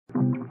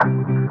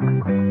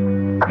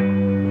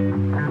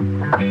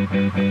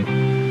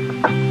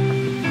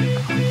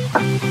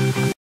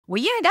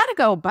Well, you ain't got to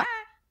go. Bye.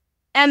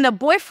 And the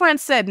boyfriend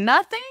said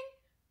nothing.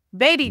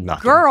 Baby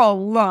Nothing.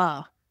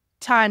 girl,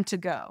 time to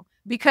go.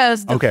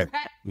 Because Okay.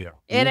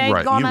 It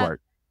ain't gonna,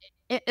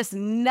 right. it's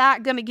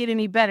not gonna get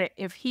any better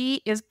if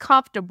he is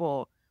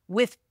comfortable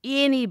with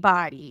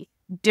anybody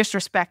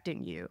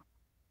disrespecting you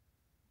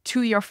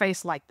to your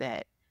face like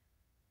that.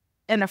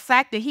 And the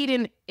fact that he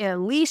didn't at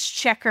least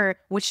check her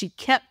when she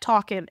kept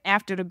talking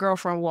after the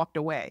girlfriend walked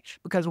away,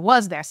 because it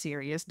was that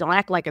serious. Don't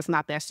act like it's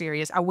not that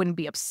serious. I wouldn't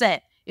be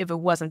upset if it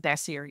wasn't that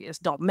serious.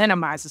 Don't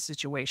minimize the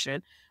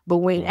situation. But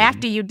when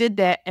after you did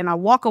that and I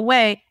walk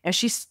away and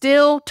she's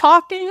still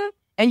talking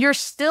and you're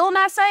still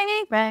not saying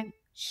anything,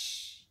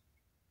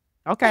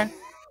 okay.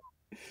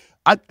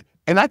 I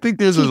think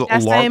there's a that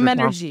larger same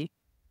energy.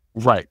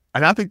 Right.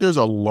 And I think there's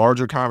a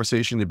larger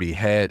conversation to be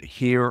had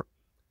here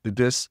that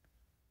this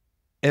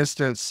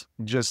instance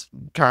just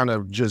kind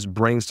of just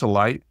brings to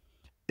light,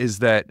 is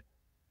that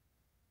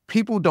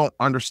people don't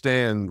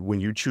understand when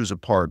you choose a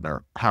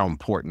partner how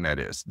important that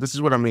is. This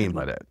is what I mean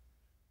by that.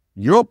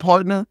 Your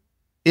partner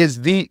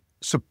is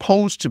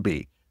supposed to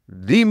be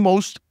the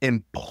most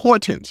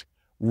important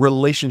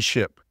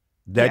relationship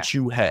that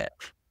you have.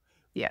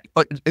 Yeah.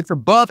 It's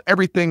above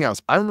everything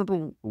else. I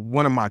remember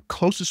one of my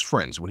closest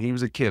friends when he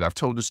was a kid, I've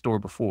told this story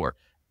before,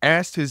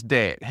 asked his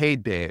dad, "Hey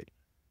dad,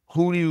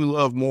 who do you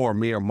love more,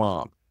 me or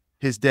mom?"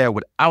 His dad,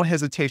 without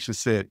hesitation,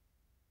 said,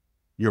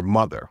 "Your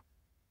mother.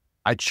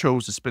 I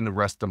chose to spend the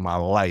rest of my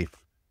life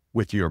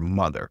with your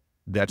mother.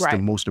 That's the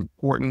most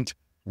important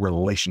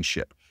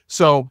relationship."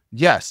 So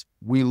yes,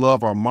 we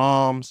love our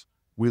moms,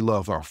 we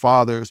love our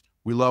fathers,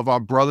 we love our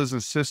brothers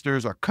and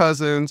sisters, our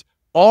cousins,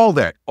 all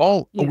that.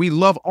 We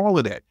love all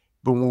of that.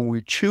 But when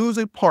we choose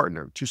a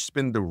partner to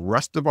spend the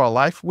rest of our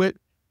life with,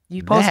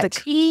 you're supposed to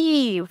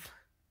cleave.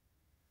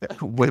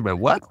 Wait a minute,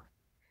 what?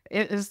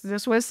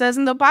 This what it says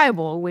in the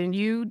Bible. When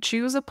you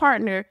choose a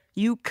partner,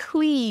 you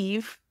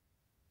cleave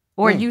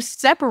or you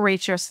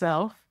separate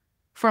yourself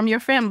from your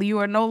family. You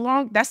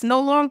are that's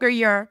no longer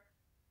your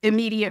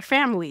immediate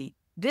family.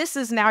 This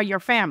is now your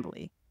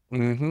family.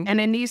 And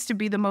it needs to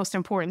be the most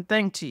important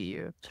thing to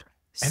you.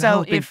 And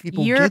so if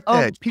people you're get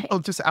that. People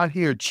just out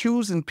here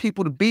choosing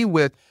people to be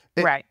with.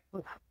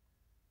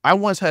 I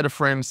once had a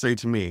friend say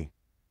to me,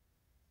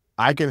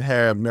 "I can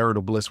have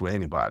marital bliss with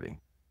anybody."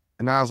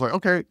 And I was like,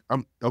 okay,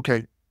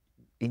 okay.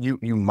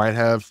 You might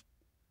have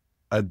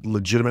a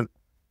legitimate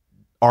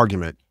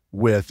argument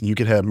with you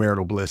could have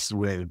marital bliss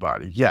with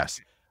anybody.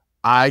 Yes.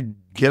 I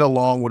get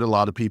along with a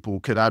lot of people.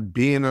 Could I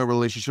be in a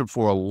relationship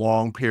for a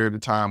long period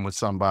of time with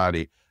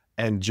somebody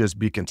and just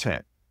be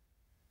content?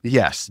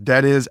 Yes,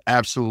 that is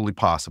absolutely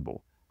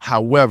possible.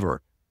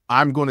 However,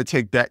 I'm going to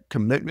take that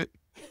commitment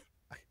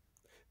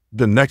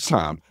the next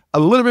time a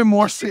little bit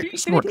more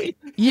seriously.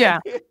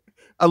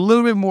 A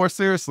little bit more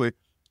seriously.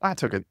 I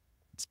took it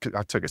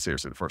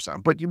seriously the first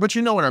time, but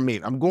you know what I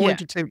mean. I'm going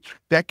to take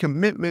that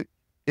commitment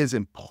is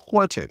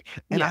important.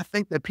 And I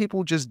think that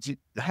people just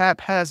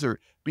haphazard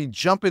be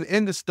jumping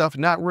into stuff,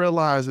 not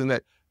realizing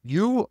that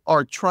you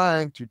are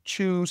trying to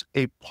choose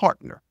a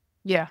partner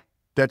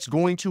that's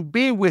going to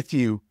be with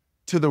you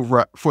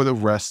for the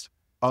rest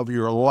of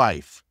your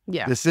life.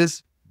 This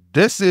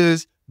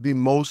is the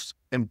most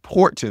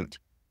important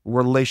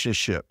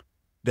relationship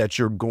that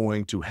you're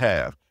going to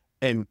have.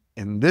 And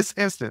in this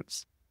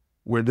instance,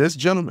 where this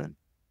gentleman,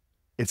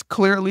 it's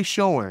clearly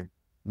showing,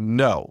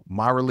 no,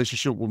 my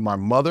relationship with my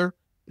mother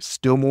is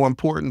still more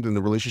important than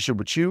the relationship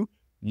with you.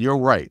 You're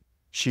right.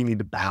 She need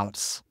to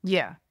bounce.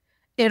 Yeah.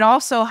 It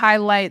also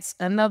highlights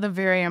another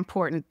very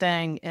important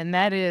thing, and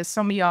that is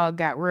some of y'all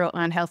got real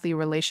unhealthy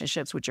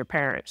relationships with your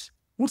parents.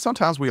 Well,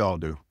 sometimes we all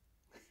do.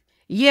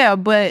 Yeah,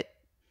 but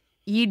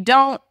you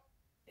don't,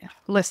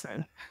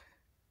 listen,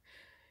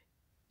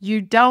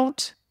 you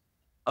don't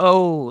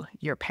owe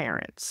your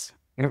parents.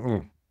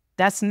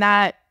 That's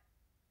not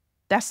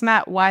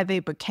why they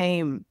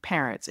became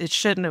parents. It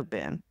shouldn't have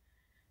been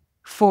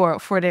for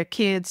their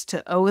kids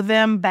to owe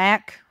them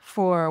back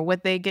for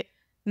what they get.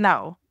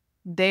 No,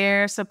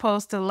 they're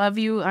supposed to love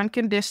you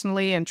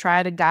unconditionally and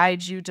try to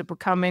guide you to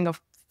becoming a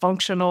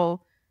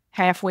functional,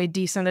 halfway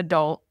decent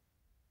adult.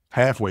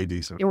 Halfway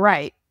decent.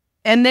 Right.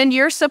 And then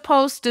you're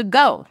supposed to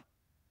go.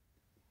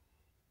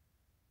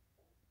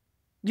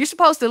 You're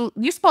supposed to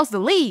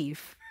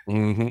leave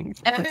and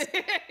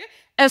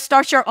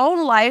start your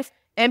own life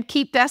and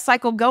keep that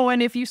cycle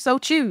going if you so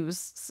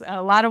choose.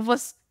 A lot of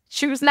us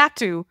choose not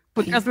to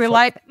because we're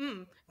like,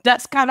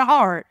 that's kind of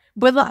hard.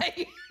 But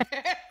like,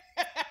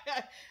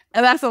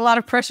 and that's a lot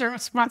of pressure and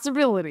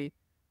responsibility.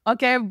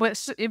 Okay,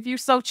 but if you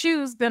so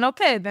choose, then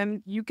okay,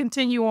 then you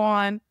continue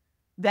on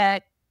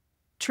that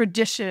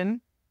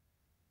tradition,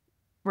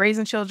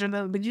 raising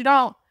children, but you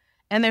don't.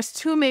 And there's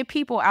too many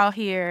people out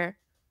here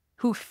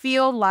who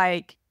feel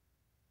like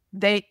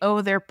they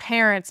owe their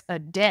parents a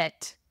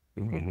debt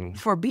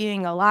for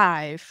being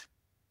alive.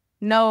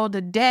 No,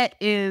 the debt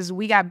is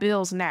we got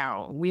bills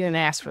now. We didn't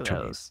ask for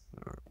those.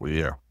 Well,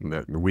 yeah,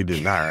 we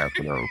did not ask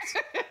for those.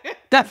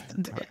 That's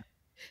the debt.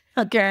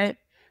 Okay.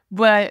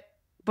 But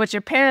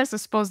your parents are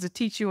supposed to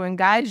teach you and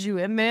guide you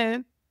and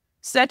then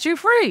set you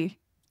free.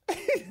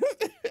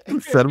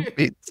 Set them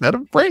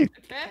free.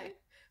 Okay.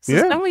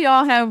 So some of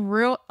y'all have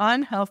real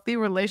unhealthy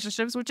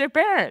relationships with your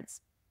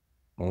parents.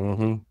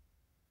 Mm-hmm.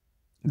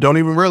 Don't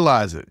even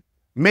realize it.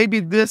 Maybe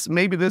this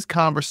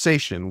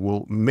conversation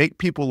will make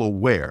people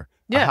aware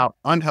of how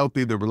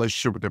unhealthy the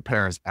relationship with their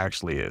parents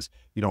actually is.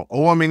 You don't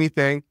owe them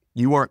anything.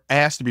 You weren't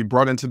asked to be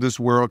brought into this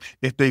world.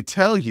 If they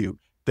tell you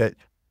that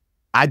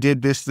I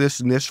did this,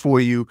 and this for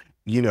you,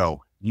 you don't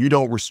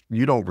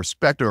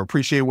respect or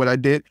appreciate what I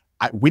did.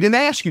 We didn't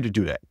ask you to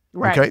do that.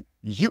 Right. Okay.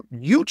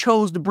 You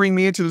chose to bring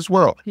me into this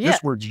world. Yeah.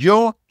 This was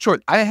your choice.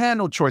 I had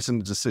no choice in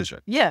the decision.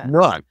 Yeah.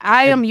 None.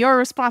 I am your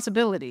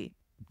responsibility.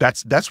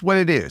 That's what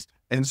it is.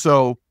 And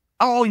so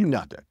I owe you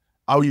nothing.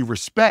 I owe you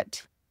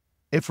respect.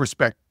 If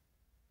respect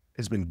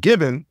has been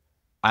given,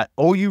 I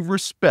owe you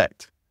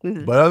respect.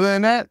 Mm-hmm. But other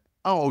than that,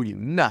 I owe you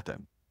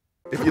nothing.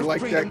 If you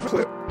like that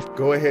clip,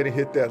 go ahead and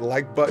hit that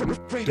like button.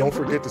 Don't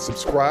forget to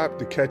subscribe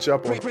to catch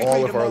up on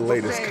all of our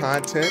latest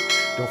content.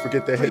 Don't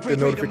forget to hit the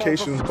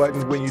notification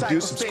button when you do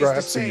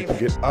subscribe so you can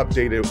get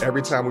updated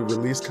every time we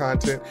release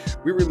content.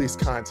 We release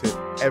content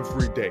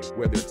every day,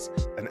 whether it's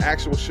an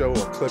actual show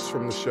or clips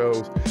from the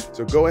shows.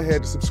 So go ahead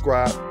and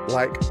subscribe,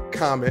 like,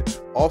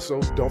 comment. Also,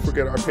 don't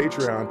forget our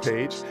Patreon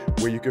page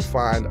where you can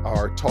find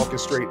our Talking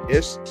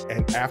Straight-ish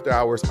and After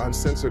Hours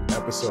Uncensored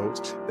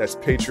episodes. That's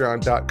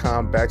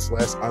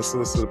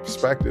patreon.com/Unsolicited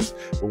Perspectives.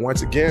 But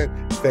once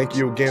again, thank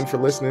you again for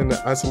listening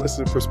to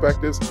Unsolicited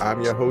Perspectives.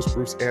 I'm your host,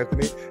 Bruce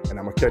Anthony, and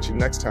I'm going to catch you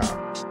next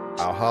time.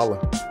 I'll holla.